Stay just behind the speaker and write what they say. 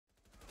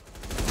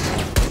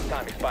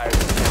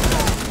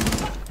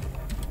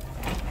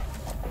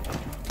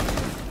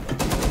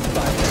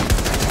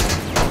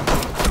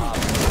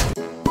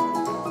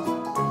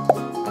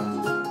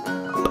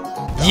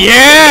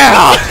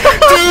Yeah!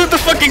 Dude, the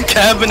fucking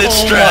cabinet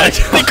strat.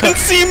 They couldn't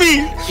see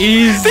me.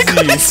 Easy. They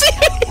couldn't see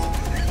me.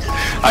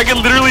 I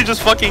can literally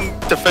just fucking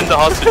defend the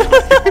hostage.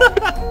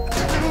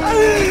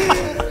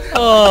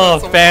 Oh,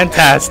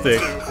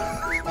 fantastic.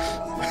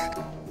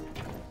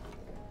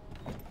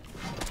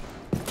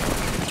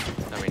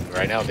 I mean,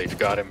 right now they've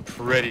got him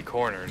pretty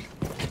cornered.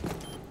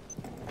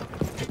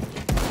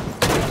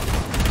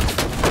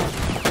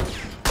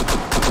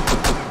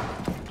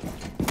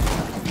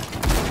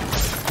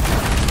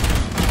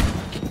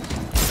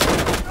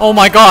 Oh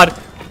my god.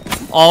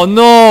 Oh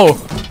no.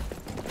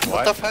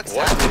 What the fuck's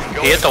what?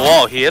 He hit the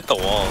wall. He hit the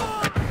wall.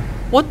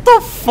 What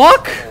the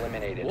fuck?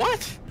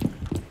 What?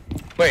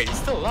 Wait, he's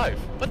still alive.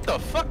 What the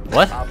fuck?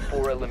 What?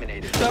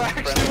 That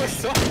actually was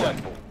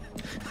someone.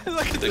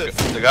 Look at this.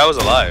 The guy was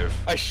alive.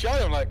 I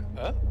shot him like,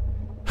 huh?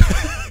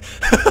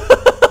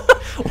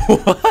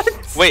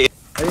 What? Wait.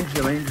 I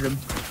injured him.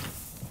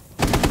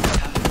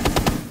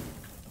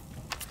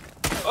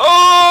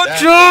 Oh,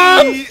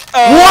 John!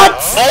 What?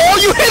 Oh,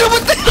 you hit him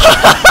with the.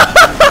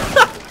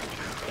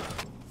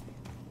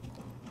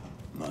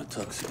 My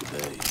toxic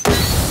day.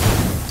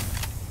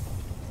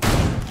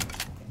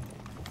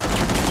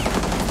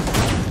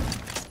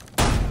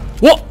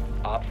 What?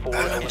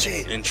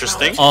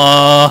 Interesting.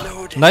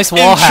 Nice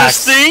wall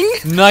hacks.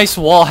 Interesting. Nice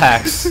wall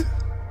hacks.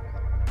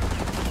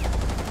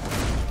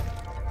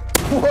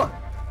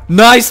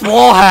 Nice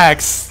wall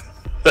hacks.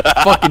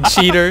 Fucking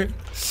cheater.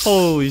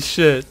 Holy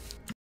shit.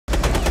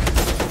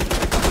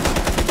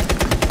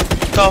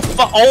 The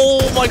fuck?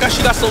 Oh my gosh,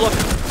 you got so lucky.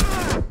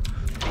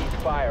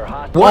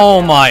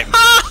 Oh my.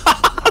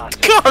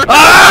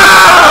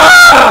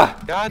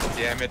 God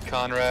damn it,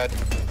 Conrad.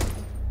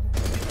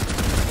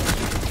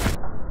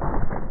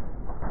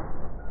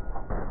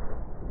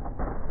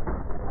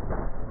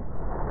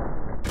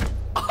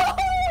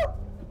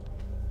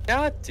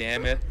 God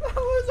damn it. That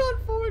was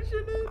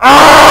unfortunate.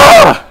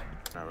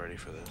 Not ready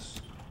for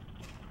this.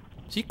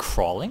 Is he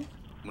crawling?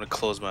 I'm gonna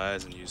close my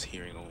eyes and use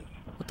hearing only.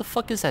 What the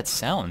fuck is that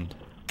sound?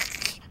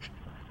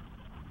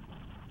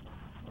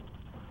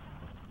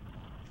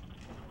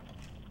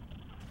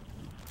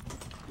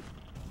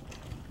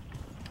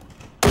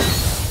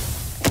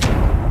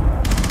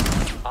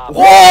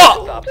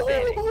 Whoa!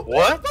 What?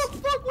 What the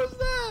fuck was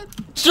that?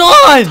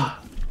 John!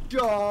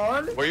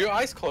 John? Were your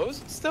eyes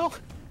closed still?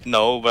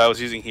 No, but I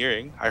was using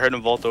hearing. I heard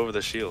him vault over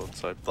the shield,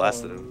 so I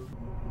blasted him.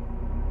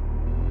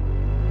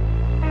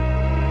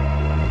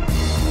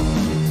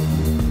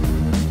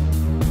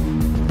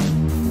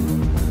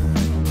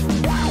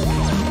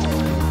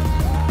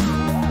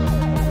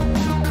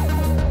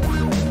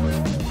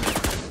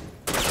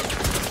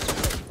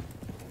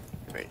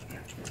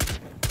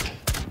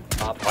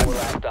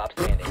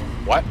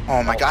 What?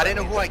 Oh my god, I didn't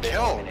know who I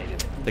killed.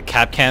 The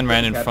Capcan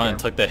ran in front and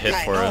took the hit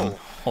for him.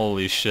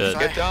 Holy shit.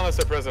 Get down,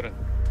 Mr. President.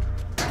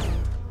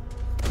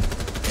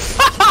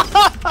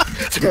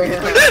 He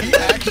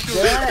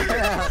actually.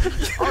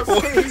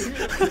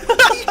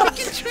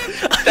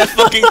 That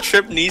fucking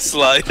trip knee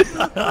slide.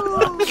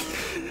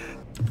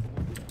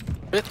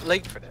 Bit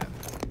late for that.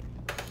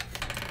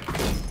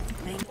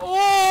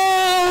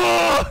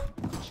 Oh!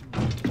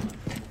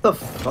 The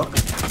fuck?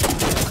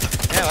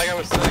 Yeah, like I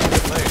was saying,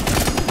 bit late.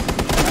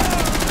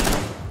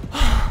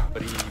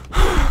 But he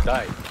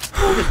died.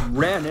 He just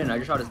ran in. I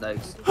just shot his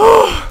legs.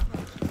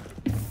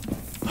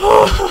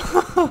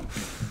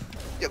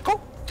 Yo,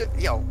 go.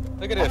 Yo.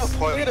 Look at this.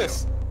 Look at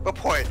this. What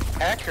point?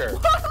 Hacker.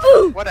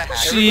 What a hack.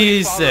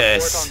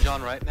 Jesus. Report on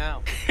John right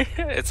now.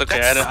 It's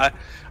okay.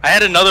 I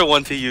had another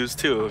one to use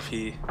too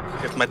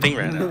if my thing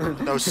ran out.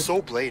 That was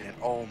so blatant.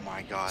 Oh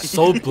my god.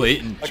 So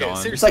blatant, Okay, John.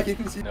 It's seriously. like you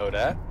can see. Know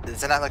that?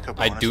 Isn't that like a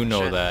I bonus do and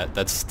know shit? that.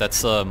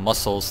 That's a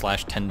muscle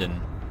slash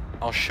tendon.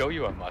 I'll show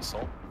you a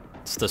muscle.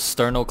 It's the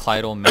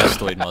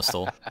sternocleidomastoid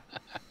muscle.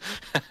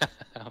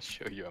 I'll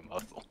show you a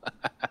muscle.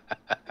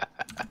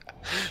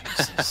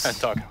 Jesus. I'm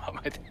talking about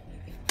my thing.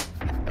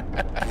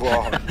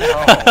 Whoa, no.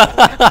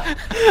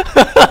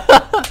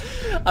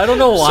 I don't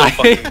know why.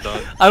 fucking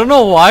done. I don't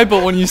know why,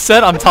 but when you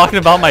said I'm talking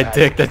about my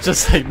dick, that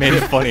just like made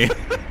it funny.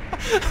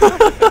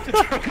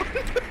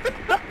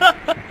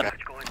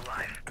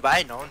 If I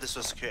had known this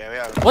was a secure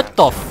area, I would've What ran.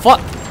 the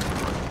fuck?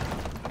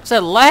 What's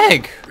that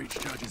lag? Breach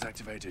charges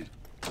activated.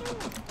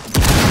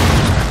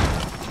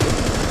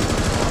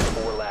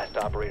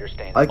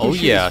 I can Oh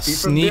shoot yeah, his feet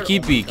from there. sneaky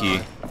Oh my beaky.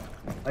 God.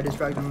 I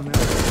distracted him from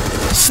there.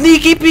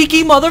 Sneaky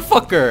beaky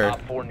motherfucker!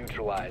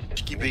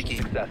 Cheeky beaky.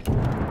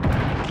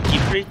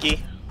 Keep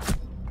freaky.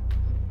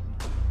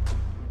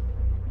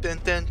 Dun,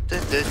 dun,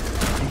 dun, dun.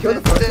 You killed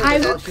the first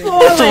I've one.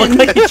 fallen.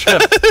 Look like you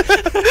tripped.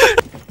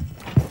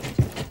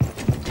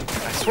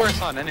 I swear I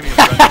saw an enemy in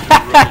front of the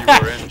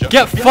room you were in.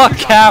 Get fucked,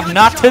 Cav,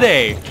 not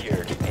today!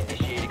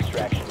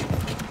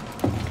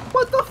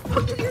 What the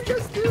fuck did you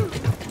just do?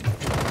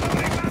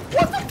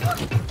 What the fuck?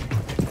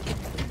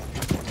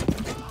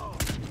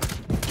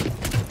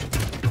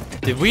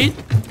 Did we?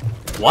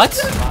 What?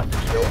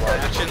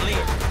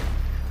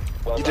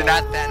 You do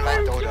not ban my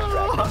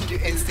Dota. You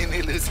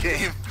instantly lose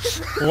game.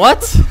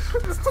 What?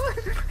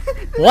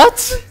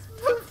 What?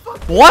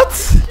 What?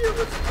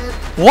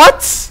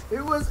 What?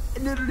 It was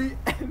literally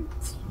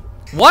empty.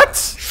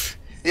 What?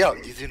 Yo,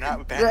 you do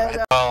not ban Yeah, Red.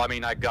 yeah. Well, I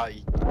mean, I got.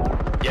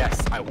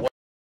 Yes, I was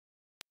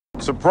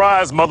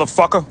Surprise,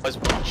 motherfucker.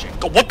 watching.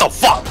 What the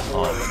fuck?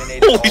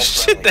 Holy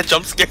shit, that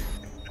jump scare.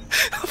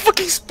 A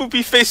fucking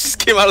spoopy face just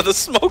came out of the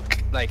smoke.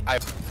 Like, I.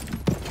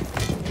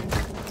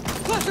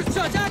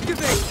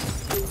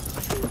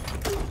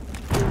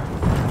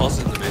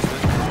 Also in the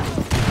basement.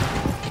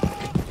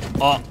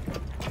 Oh.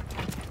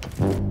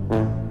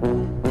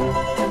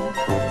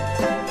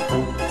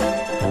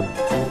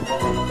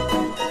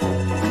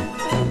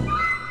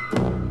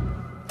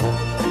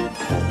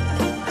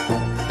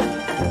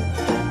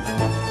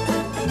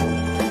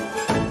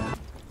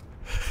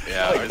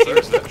 Yeah,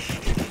 R6S.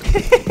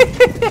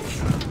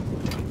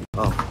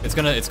 Oh, It's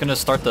gonna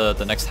start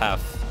the next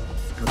half.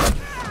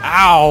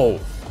 Ow!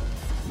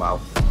 wow.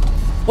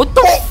 What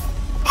the?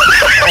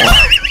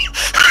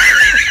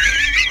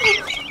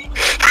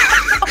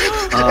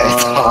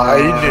 It's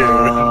high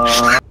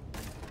noon.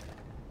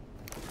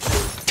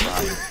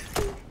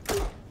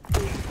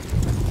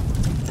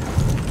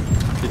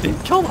 Did they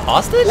kill the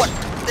hostage? What?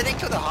 Did they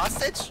kill the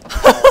hostage?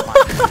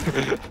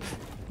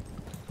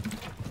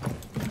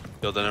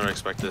 Yo, they never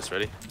expect this.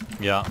 Ready?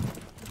 Yeah.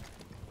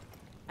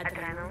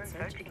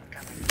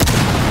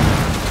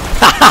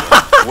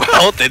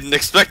 Well, they didn't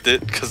expect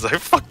it because I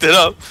fucked it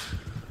up.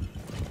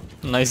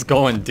 Nice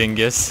going,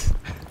 dingus.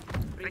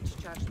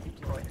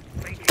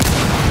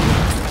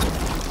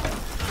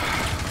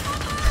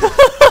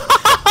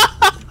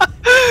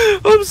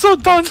 I'm so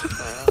done.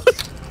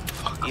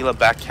 Fuck, Ela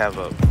back cav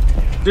up.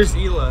 There's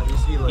Ela.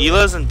 There's Ela.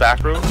 Ela's in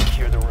back room.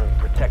 Secure the room.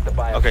 Protect the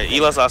bio. Okay,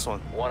 Ela's last one.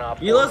 One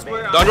op. Ela's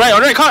where? On right,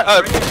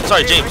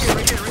 sorry, James.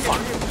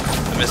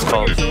 I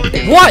miscalled.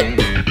 What?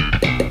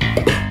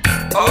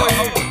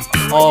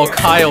 Oh,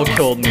 Kyle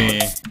killed me.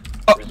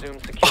 Resume securing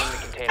the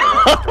container.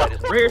 Once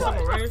the threat is Right here neutralized.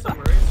 somewhere. Right here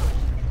somewhere. Right here somewhere.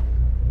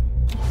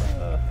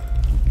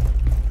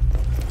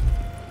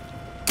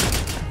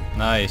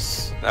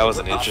 Nice. That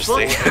wasn't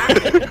interesting.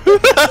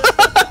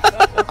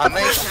 I'm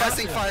laying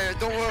suppressing fire,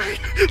 don't worry.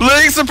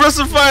 Laying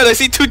suppressive fire. I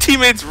see two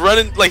teammates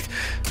running like.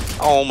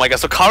 Oh my god!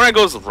 So Conrad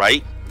goes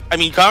right. I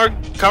mean,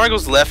 Conrad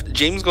goes left.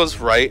 James goes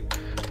right.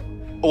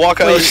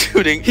 Walkout Wait, was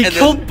shooting, He and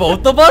killed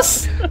both of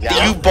us?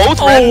 Yeah. you both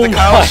ran Oh the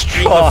Kyle my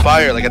stream God. of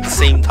fire like at the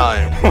same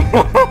time.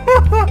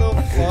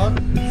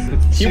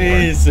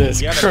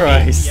 Jesus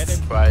Christ.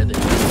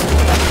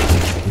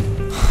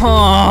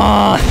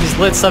 He's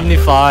lit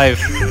 75.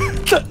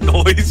 That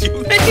noise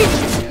you made.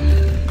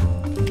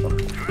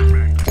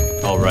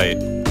 All right.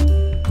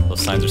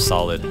 Those signs are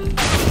solid. You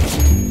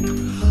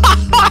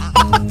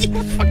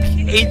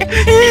fucking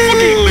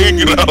laid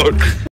it out.